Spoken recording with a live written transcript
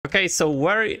Okay, so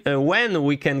when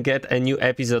we can get a new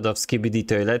episode of Skibidi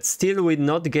Toilet? Still we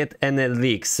not get any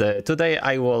leaks. Today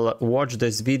I will watch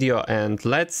this video and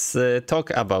let's talk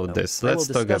about this. Let's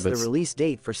talk about the release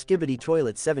date for Skibidi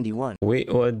Toilet 71.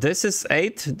 This is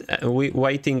 8. We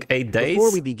waiting 8 days.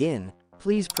 Before we begin,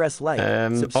 please press like.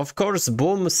 Of course,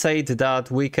 Boom said that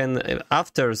we can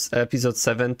after episode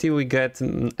 70 we get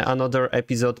another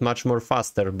episode much more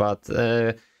faster, but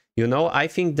you know, I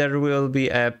think there will be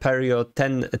a period,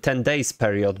 10 days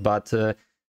period, but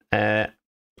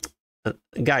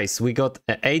guys, we got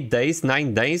 8 days,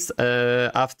 9 days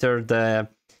after the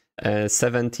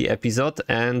 70 episode,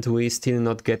 and we still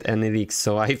not get any leaks,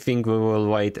 so I think we will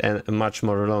wait much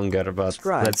more longer, but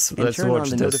let's turn watch on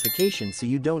the this. notification so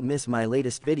you don't miss my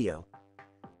latest video.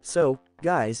 So,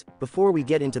 guys, before we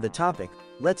get into the topic,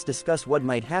 let's discuss what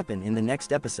might happen in the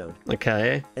next episode.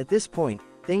 Okay. At this point,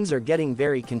 things are getting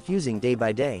very confusing day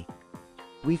by day.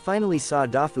 We finally saw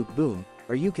Dafuk Boom,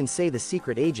 or you can say the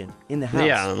secret agent, in the house.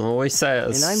 Yeah, we saw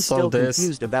and I'm still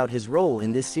confused about his role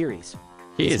in this series.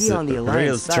 Is he on the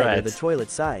Alliance side or the Toilet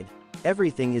side?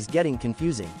 Everything is getting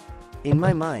confusing. In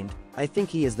my mind, I think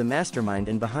he is the mastermind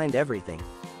and behind everything.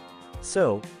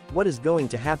 So, what is going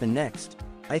to happen next?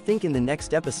 I think in the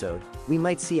next episode, we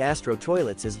might see Astro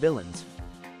Toilets as villains.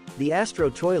 The Astro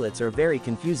Toilets are very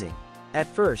confusing. At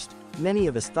first, many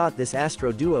of us thought this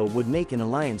Astro duo would make an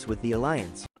alliance with the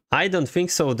Alliance. I don't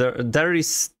think so. There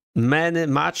is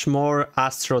much more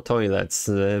Astro Toilets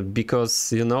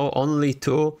because, you know, only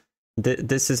 2.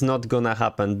 This is not gonna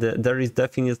happen. There is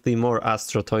definitely more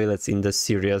Astro Toilets in the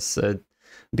series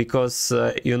because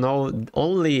you know,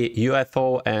 only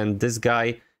UFO and this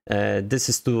guy. This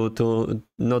is to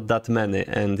not that many,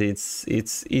 and it's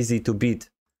easy to beat.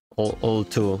 All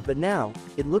 2. But now,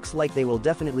 it looks like they will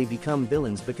definitely become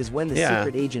villains because when the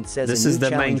secret agent says this a new is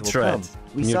the main challenge will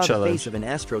come, we saw the face of an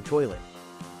Astro Toilet.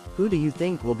 Who do you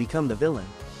think will become the villain?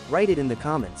 Write it in the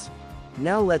comments.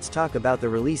 Now let's talk about the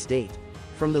release date.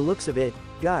 From the looks of it,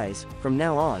 guys, from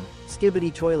now on,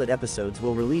 Skibidi Toilet episodes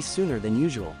will release sooner than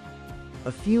usual.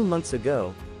 A few months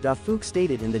ago, Dafuk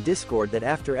stated in the Discord that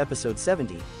after episode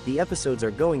 70, the episodes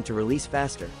are going to release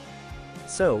faster.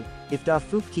 So, if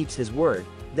Dafuk keeps his word,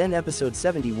 then episode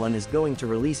 71 is going to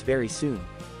release very soon.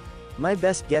 My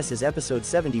best guess is episode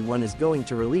 71 is going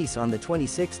to release on the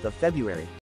 26th of February.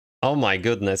 Oh my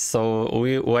goodness, so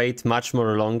we wait much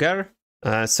more longer?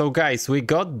 So guys, we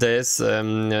got this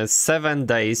 7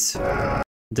 days.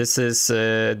 This is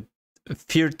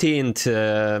 13th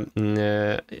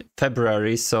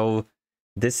February, so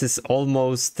this is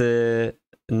almost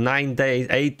 9 days,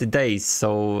 8 days.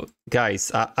 So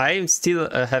guys, I still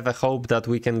have a hope that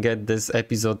we can get this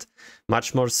episode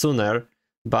much more sooner,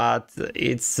 but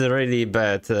it's really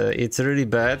bad. It's really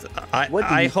bad.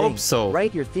 I hope so.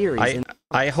 Write your theories.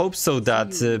 I hope so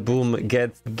that Boom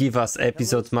give us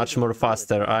episode much more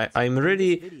faster. I'm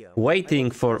really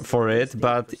waiting for it,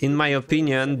 but in my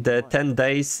opinion, the 10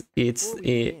 days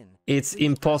it's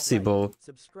impossible.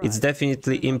 It's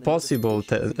definitely impossible.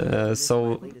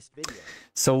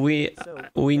 So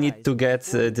we need to get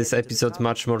this episode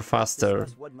much more faster.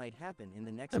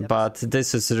 But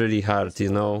this is really hard,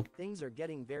 you know.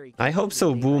 I hope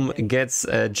so Boom gets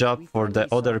a job for the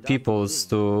other peoples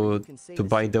to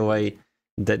by the way,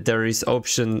 that there is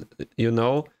option, you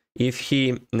know, if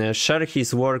he share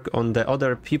his work on the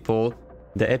other people,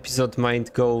 the episode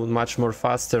might go much more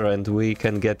faster and we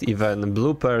can get even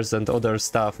bloopers and other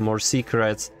stuff, more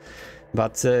secrets.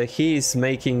 But he is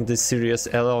making this series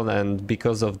alone, and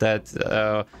because of that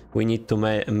we need to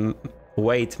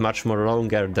wait much more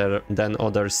longer than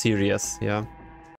other series, yeah.